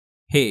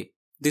Hey,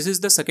 this is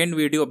the second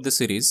video of the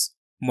series,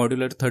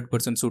 Modular Third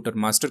Person Shooter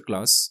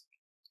Masterclass.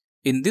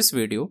 In this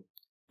video,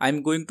 I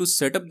am going to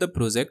set up the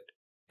project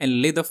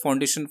and lay the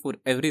foundation for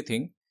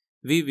everything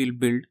we will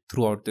build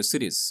throughout the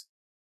series.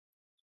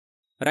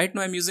 Right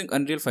now I am using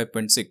Unreal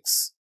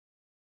 5.6.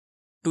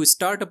 To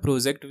start a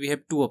project, we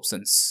have two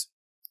options.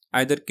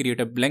 Either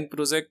create a blank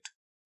project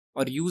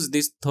or use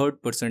this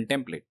third person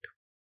template.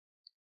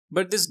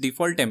 But this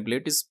default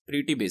template is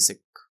pretty basic.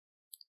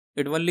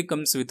 It only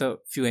comes with a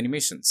few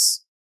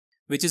animations,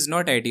 which is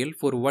not ideal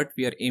for what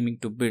we are aiming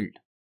to build.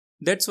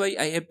 That's why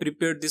I have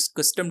prepared this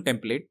custom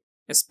template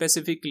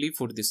specifically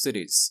for this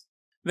series.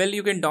 Well,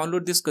 you can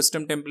download this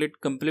custom template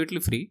completely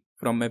free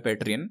from my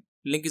Patreon.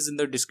 Link is in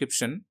the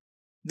description.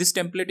 This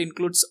template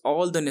includes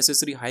all the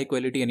necessary high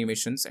quality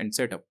animations and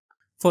setup.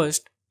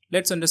 First,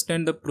 let's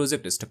understand the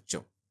project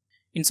structure.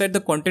 Inside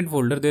the content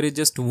folder, there is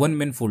just one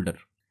main folder.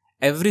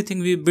 Everything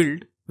we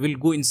build will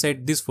go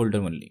inside this folder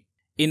only.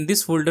 In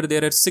this folder,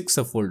 there are 6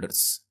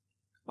 subfolders.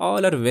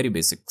 All are very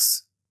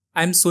basics.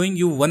 I am showing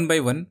you one by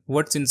one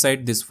what's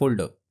inside this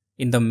folder.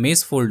 In the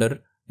mesh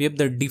folder, we have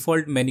the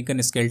default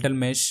mannequin skeletal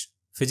mesh,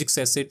 physics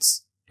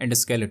assets, and a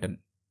skeleton.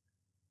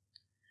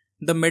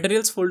 The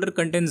materials folder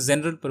contains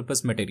general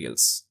purpose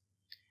materials,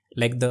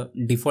 like the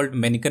default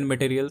mannequin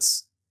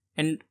materials,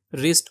 and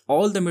rest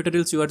all the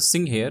materials you are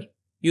seeing here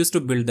used to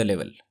build the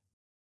level.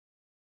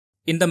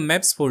 In the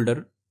maps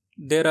folder,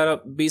 there are a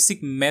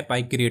basic map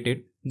I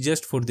created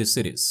just for this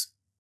series.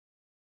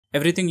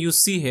 Everything you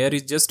see here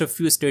is just a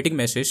few static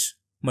meshes,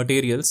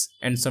 materials,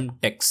 and some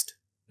text.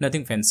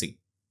 Nothing fancy.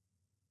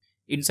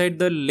 Inside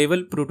the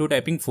level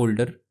prototyping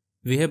folder,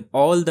 we have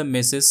all the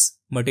meshes,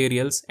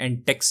 materials,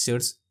 and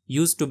textures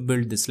used to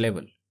build this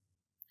level.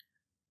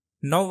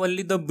 Now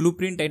only the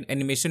blueprint and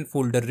animation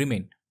folder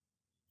remain.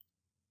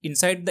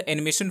 Inside the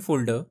animation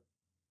folder,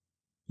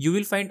 you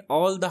will find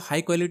all the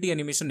high quality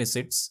animation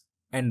assets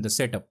and the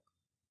setup.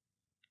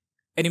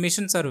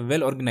 Animations are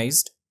well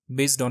organized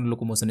based on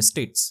locomotion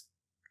states.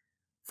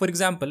 For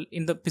example,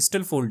 in the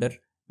pistol folder,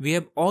 we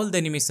have all the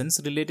animations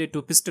related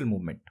to pistol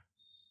movement.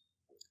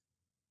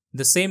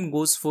 The same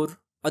goes for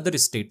other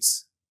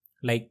states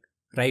like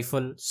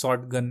rifle,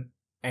 shotgun,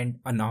 and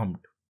unarmed.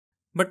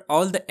 But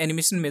all the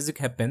animation magic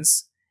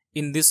happens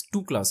in these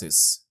two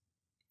classes,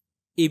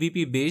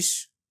 ABP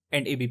Beige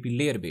and ABP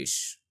Layer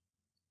Beige.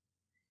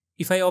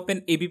 If I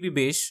open ABP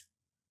Beige,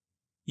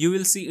 you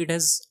will see it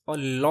has a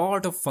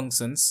lot of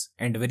functions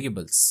and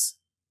variables.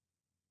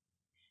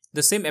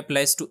 The same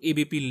applies to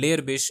ABP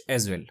Layer Beige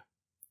as well.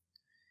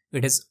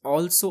 It has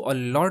also a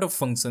lot of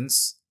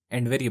functions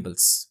and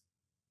variables.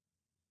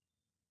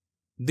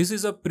 This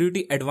is a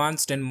pretty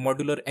advanced and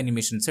modular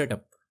animation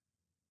setup.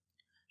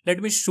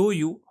 Let me show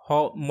you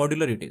how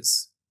modular it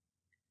is.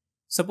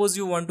 Suppose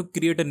you want to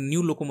create a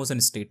new locomotion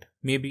state,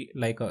 maybe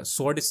like a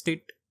sword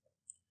state.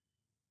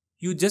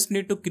 You just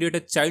need to create a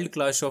child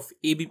class of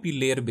ABP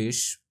Layer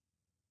Beige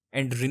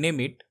and rename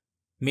it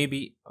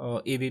maybe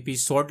ABP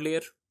Sword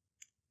Layer,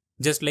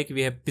 just like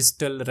we have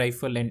pistol,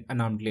 rifle, and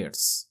unarmed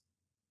layers.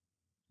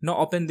 Now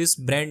open this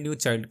brand new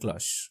child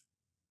class.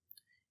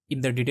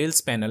 In the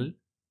details panel,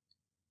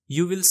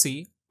 you will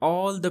see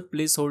all the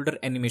placeholder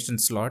animation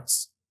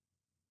slots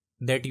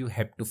that you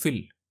have to fill.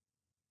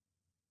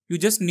 You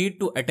just need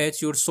to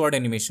attach your sword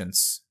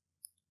animations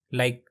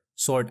like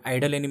sword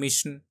idle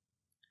animation,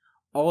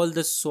 all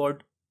the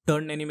sword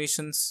turn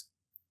animations,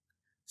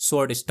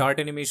 sword start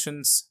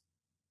animations,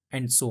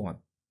 and so on.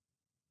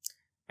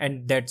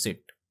 And that's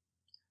it.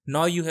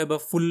 Now you have a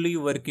fully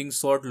working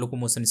sword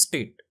locomotion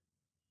state.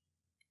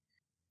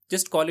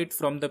 Just call it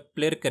from the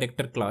player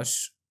character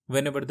class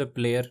whenever the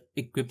player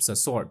equips a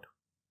sword.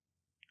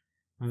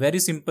 Very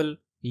simple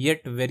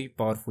yet very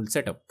powerful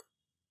setup.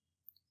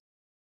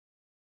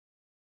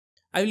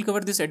 I will cover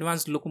this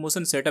advanced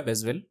locomotion setup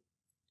as well,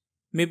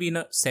 maybe in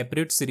a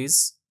separate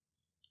series.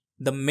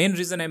 The main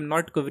reason I am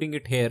not covering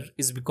it here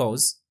is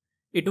because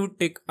it would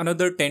take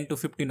another 10 to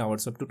 15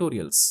 hours of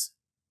tutorials.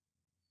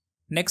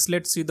 Next,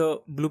 let's see the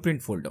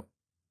blueprint folder.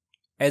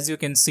 As you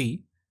can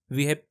see,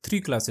 we have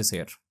 3 classes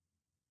here.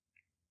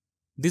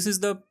 This is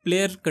the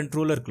player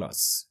controller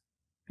class.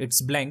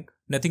 It's blank,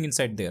 nothing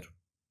inside there.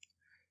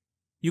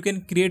 You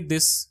can create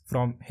this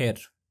from here.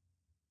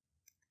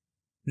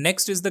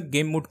 Next is the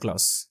game mode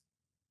class.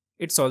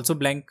 It's also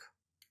blank.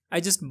 I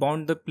just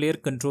bound the player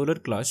controller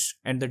class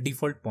and the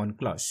default pawn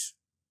class.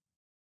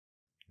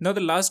 Now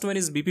the last one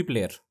is BP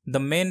player, the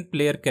main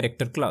player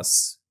character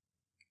class.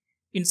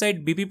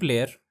 Inside BP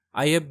player,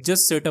 I have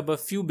just set up a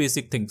few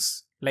basic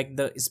things like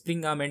the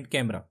spring arm and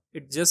camera.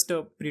 It's just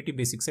a pretty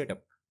basic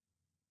setup.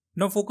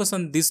 Now focus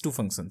on these two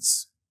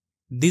functions.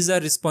 These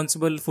are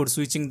responsible for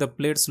switching the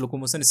player's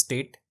locomotion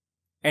state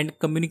and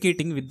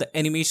communicating with the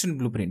animation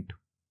blueprint.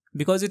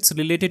 Because it's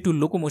related to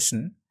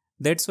locomotion,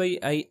 that's why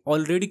I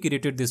already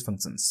created these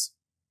functions.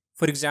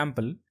 For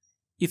example,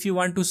 if you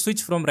want to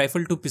switch from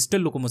rifle to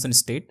pistol locomotion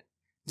state,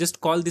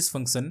 just call this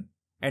function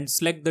and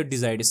select the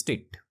desired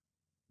state.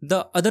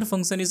 The other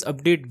function is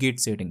update gait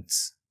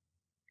settings.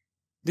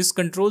 This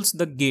controls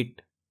the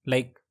gait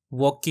like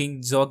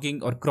walking,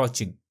 jogging, or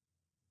crouching.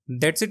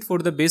 That's it for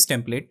the base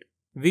template.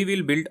 We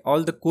will build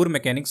all the core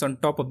mechanics on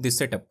top of this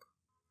setup.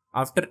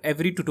 After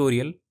every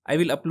tutorial, I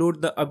will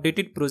upload the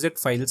updated project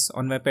files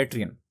on my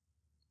Patreon,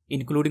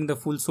 including the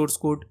full source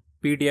code,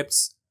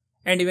 PDFs,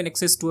 and even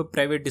access to a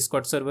private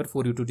Discord server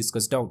for you to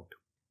discuss doubt.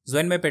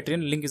 Join my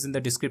Patreon, link is in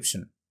the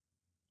description.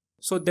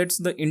 So that's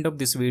the end of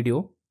this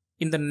video.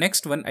 In the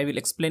next one, I will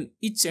explain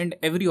each and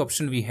every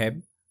option we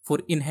have for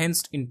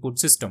enhanced input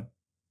system.